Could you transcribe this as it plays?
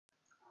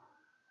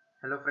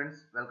Hello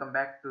friends, welcome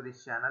back to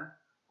this channel.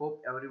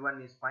 Hope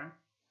everyone is fine.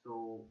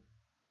 So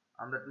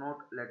on that note,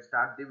 let's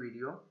start the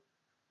video.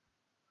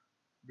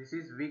 This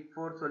is week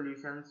 4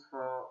 solutions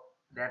for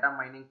data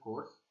mining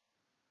course.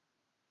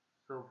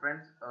 So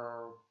friends,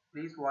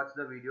 please watch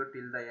the video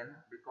till the end,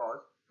 because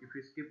if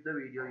you skip the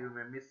video you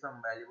may miss some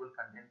valuable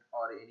content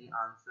or any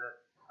answer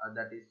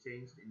that is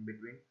changed in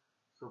between.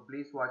 So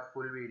please watch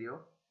full video.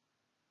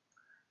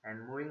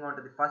 And moving on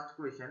to the first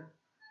question,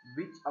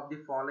 which of the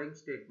following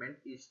statement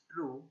is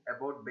true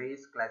about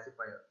Bayes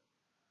classifier?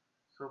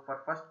 So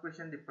for first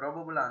question, the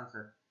probable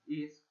answer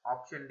is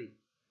option D.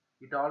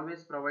 It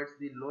always provides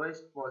the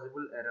lowest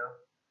possible error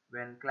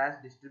when class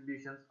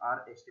distributions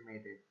are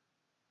estimated.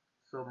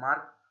 So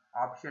mark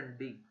option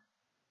D.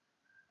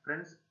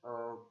 Friends,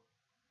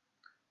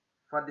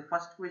 for the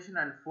first question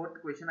and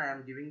fourth question, I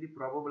am giving the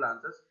probable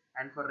answers,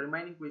 and for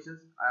remaining questions,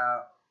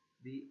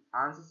 the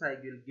answers I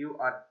will give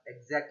are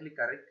exactly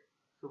correct.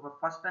 So for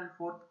first and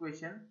fourth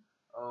question,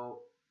 uh,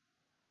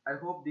 I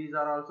hope these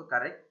are also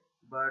correct,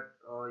 but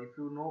if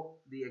you know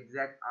the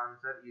exact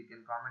answer, you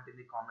can comment in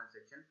the comment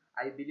section.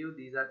 I believe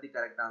these are the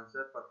correct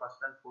answer for first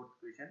and fourth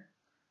question,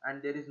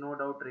 and there is no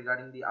doubt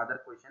regarding the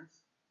other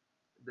questions.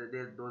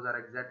 Those are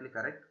exactly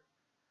correct.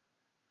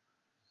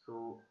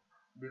 So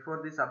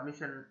before the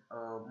submission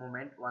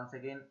moment, once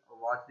again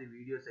watch the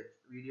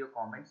video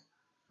comments.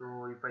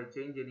 So if I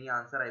change any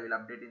answer, I will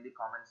update in the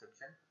comment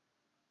section,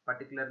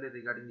 particularly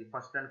regarding the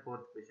first and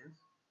fourth questions.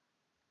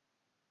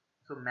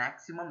 So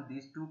maximum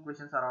these two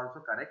questions are also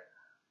correct,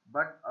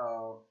 but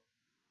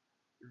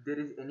if there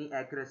is any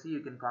accuracy, you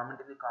can comment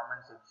in the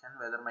comment section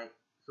whether my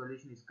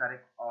solution is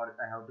correct or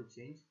I have to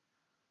change.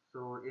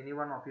 So any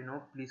one of you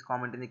know, please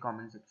comment in the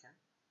comment section.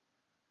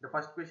 The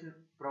first question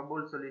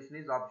probable solution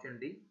is option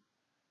D.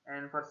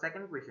 And for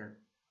second question,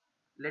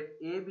 let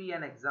A be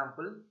an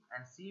example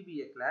and C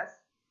be a class.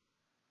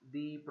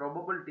 The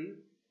probability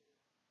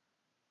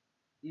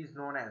is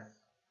known as.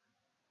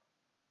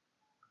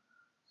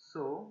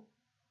 So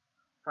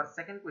for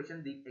second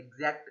question, the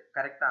exact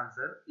correct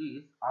answer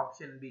is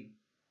option B,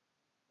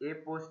 a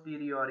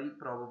posteriori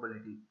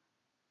probability.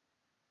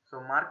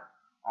 So mark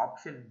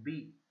option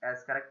B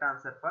as correct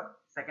answer for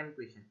second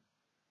question.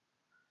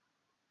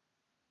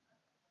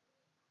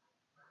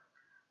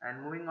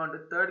 And moving on to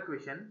third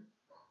question,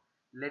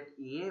 let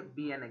A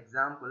be an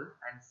example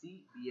and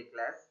C be a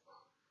class.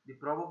 The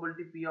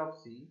probability P of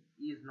C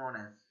is known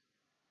as.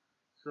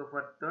 So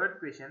for third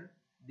question,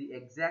 the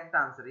exact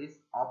answer is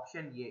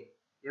option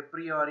A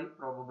priori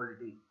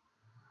probability.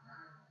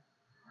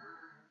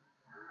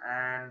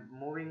 And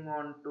moving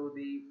on to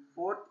the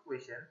fourth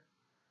question,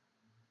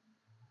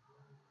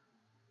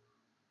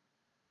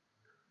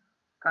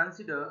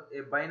 consider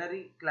a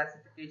binary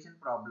classification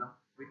problem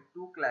with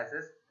two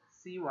classes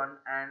C1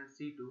 and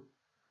C2.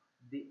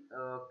 The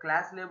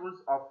class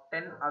labels of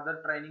 10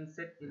 other training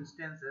set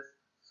instances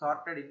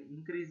sorted in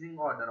increasing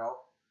order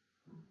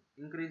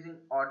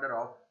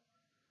of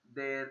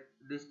their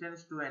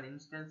distance to an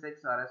instance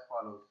X are as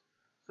follows.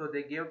 So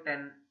they gave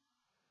 10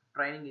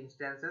 training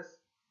instances.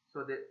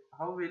 So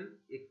how will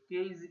a k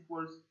is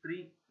equals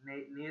 3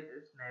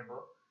 nearest neighbor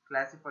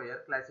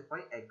classifier classify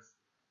X?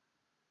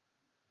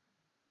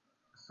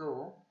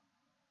 So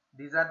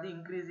these are the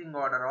increasing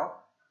order of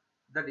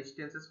the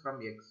distances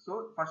from X.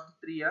 So first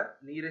three are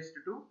nearest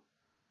to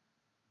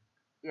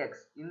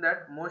X. In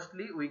that,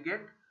 mostly we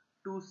get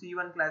two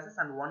C1 classes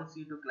and one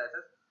C2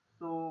 classes.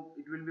 So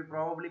it will be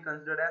probably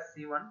considered as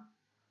C1.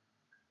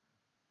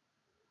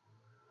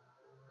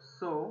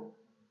 So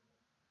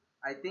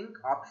I think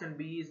option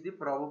B is the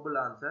probable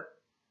answer.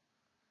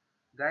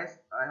 Guys,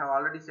 I have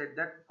already said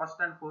that first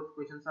and fourth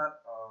questions are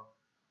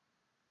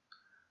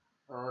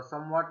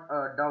somewhat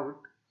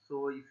doubt.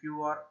 So if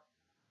you are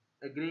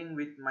agreeing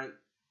with my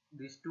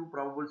these two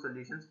probable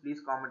solutions,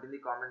 please comment in the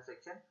comment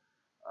section.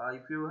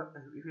 If you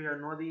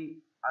know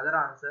the other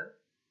answer,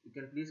 you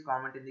can please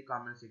comment in the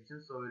comment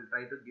section, so we'll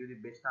try to give the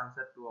best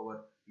answer to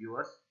our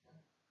viewers.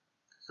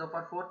 So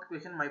for fourth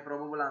question, my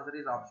probable answer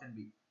is option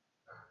B.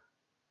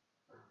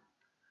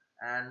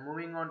 And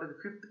moving on to the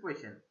fifth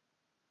question,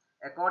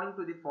 according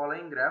to the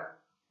following graph,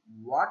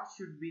 what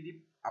should be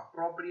the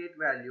appropriate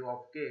value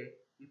of k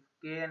if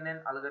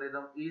knn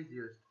algorithm is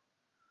used?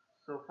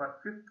 So for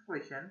fifth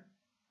question,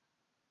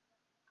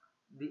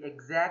 the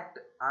exact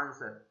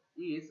answer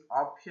is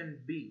option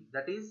B,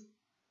 that is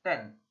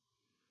 10.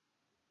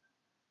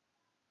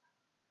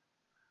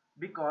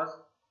 Because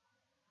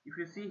if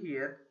you see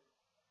here,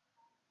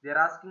 they are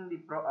asking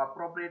the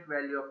appropriate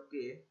value of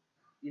k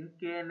in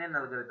knn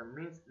algorithm,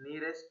 means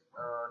nearest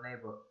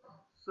neighbor.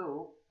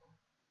 So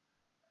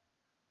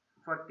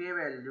for k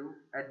value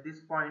at this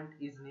point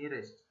is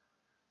nearest,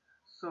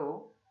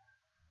 so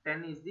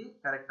 10 is the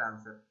correct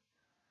answer.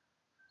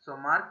 So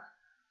mark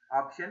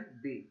option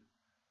B.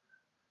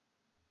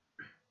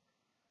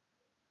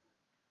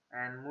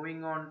 And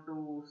moving on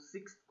to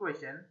sixth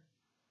question,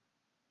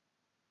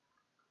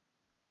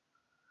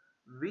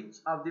 which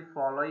of the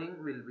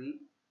following will be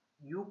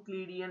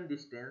Euclidean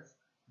distance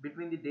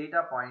between the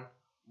data point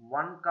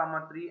 1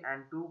 comma 3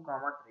 and 2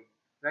 comma 3?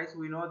 Guys,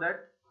 we know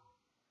that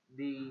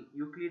the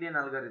Euclidean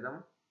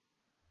algorithm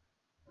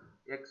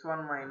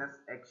x1 minus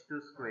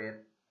x2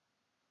 square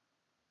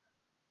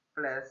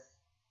plus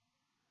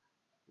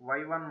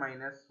y1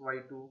 minus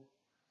y2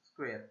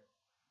 square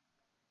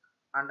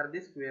under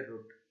the square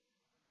root.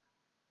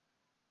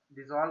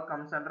 This all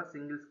comes under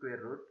single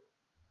square root.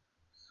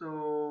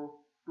 So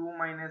 2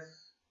 minus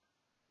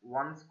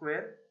 1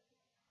 square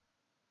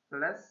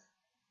plus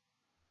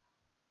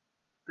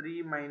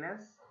 3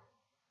 minus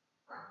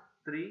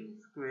 3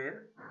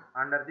 square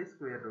under the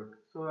square root.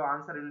 So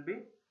answer will be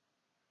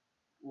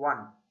 1.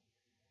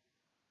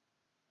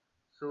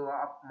 So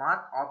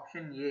mark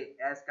option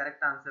A as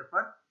correct answer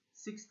for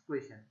 6th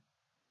question.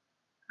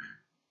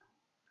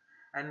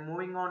 And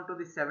moving on to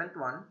the 7th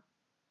one,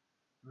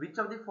 which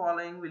of the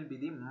following will be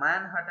the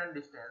Manhattan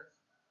distance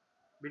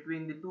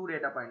between the two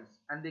data points?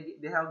 And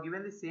they have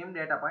given the same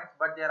data points,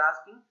 but they are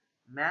asking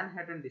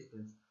Manhattan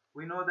distance.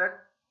 We know that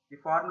the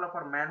formula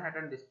for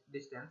Manhattan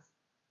distance,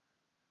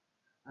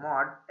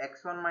 mod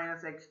x1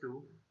 minus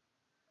x2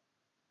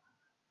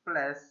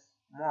 plus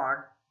mod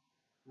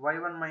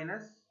y1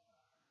 minus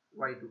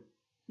y2.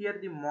 Here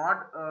the mod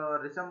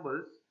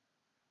resembles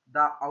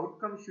the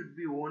outcome should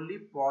be only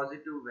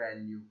positive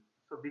value.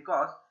 So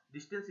because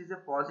distance is a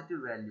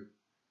positive value,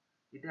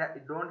 it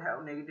don't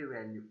have negative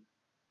value.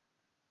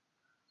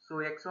 So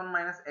x1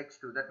 minus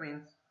x2, that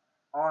means,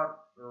 or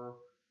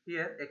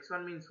here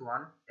x1 means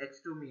 1,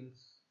 x2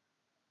 means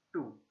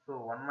 2.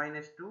 So 1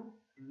 minus 2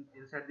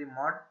 inside the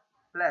mod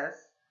plus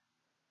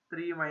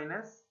 3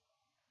 minus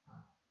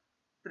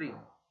 3.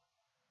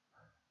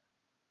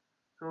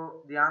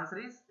 So the answer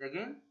is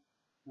again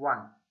 1.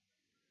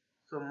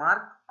 So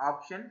mark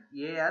option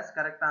A as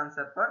correct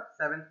answer for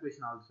 7th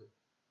question also.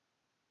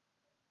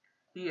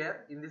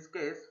 Here in this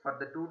case, for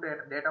the two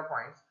data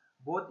points,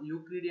 both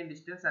Euclidean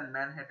distance and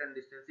Manhattan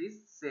distance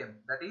is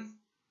same, that is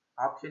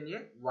option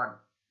A 1.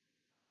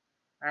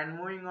 And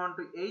moving on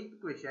to 8th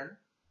question,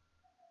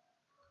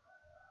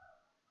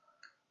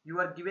 you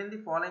are given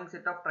the following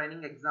set of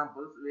training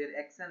examples where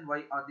x and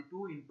y are the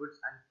two inputs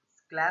and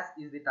class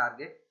is the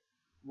target.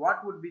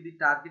 What would be the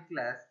target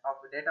class of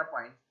the data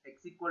points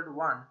x equal to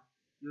 1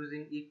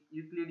 using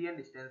Euclidean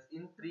distance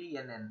in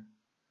 3nn?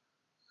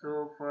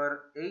 So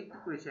for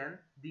 8th question,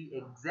 the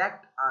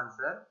exact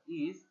answer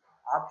is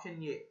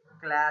option A,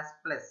 class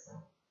plus.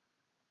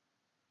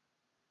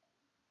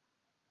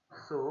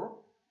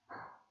 So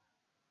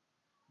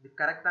the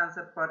correct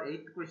answer for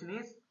 8th question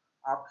is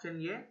option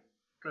A,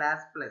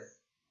 class plus.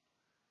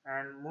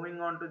 And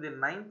moving on to the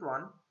 9th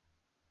one,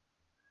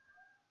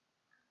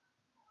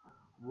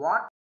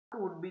 what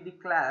would be the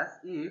class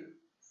if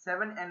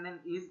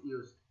 7nn is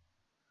used?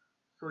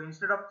 So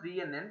instead of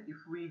 3nn, if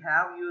we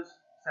have used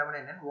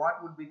 7nn,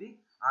 what would be the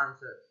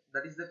answer?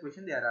 That is the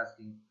question they are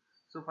asking.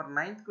 So for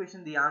 9th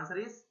question, the answer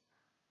is,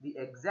 the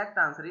exact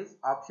answer is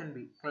option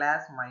B,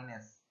 class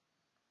minus.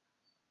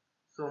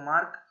 So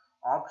mark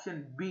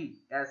option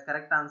B as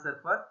correct answer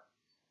for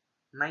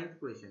 9th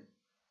question.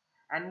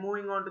 And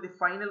moving on to the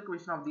final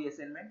question of the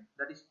assignment,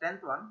 that is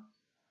 10th one.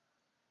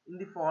 In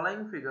the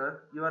following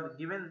figure, you are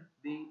given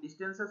the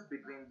distances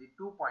between the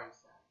 2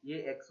 points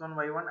A x1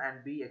 y1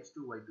 and B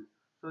x2 y2.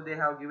 So they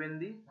have given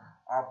the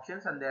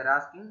options and they are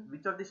asking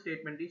which of the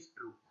statement is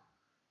true.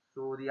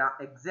 So the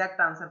exact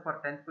answer for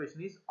 10th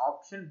question is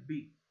option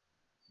B.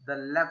 The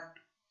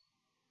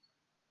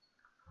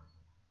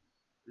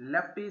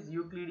left is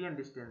Euclidean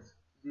distance.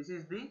 This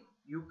is the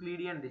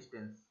Euclidean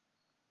distance.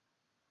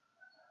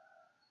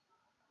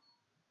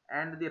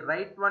 And the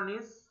right one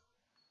is,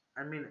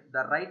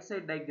 the right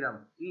side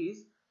diagram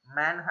is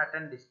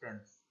Manhattan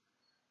distance.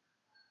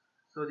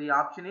 So the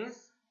option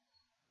is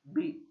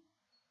B.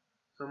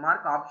 So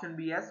mark option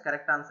B as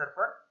correct answer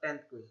for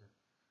 10th question.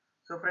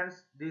 So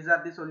friends, these are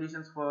the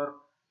solutions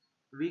for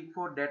week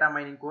 4 data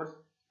mining course.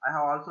 I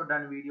have also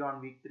done video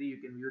on week 3, you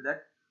can view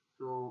that.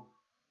 So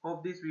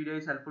hope this video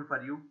is helpful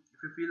for you.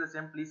 If you feel the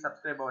same, please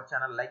subscribe our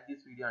channel, like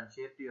this video and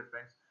share to your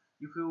friends.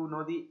 If you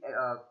know the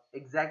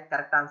exact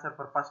correct answer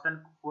for first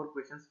and 4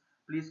 questions,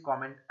 please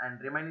comment,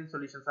 and remaining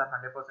solutions are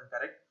 100%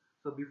 correct.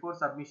 So before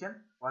submission,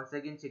 once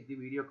again check the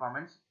video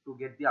comments to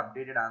get the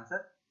updated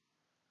answer.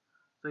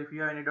 So if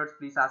you have any doubts,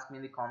 please ask me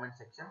in the comment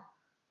section.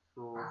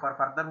 So for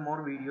further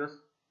more videos,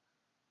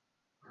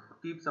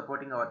 keep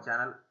supporting our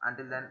channel.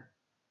 Until then,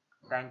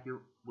 thank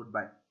you.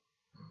 Goodbye.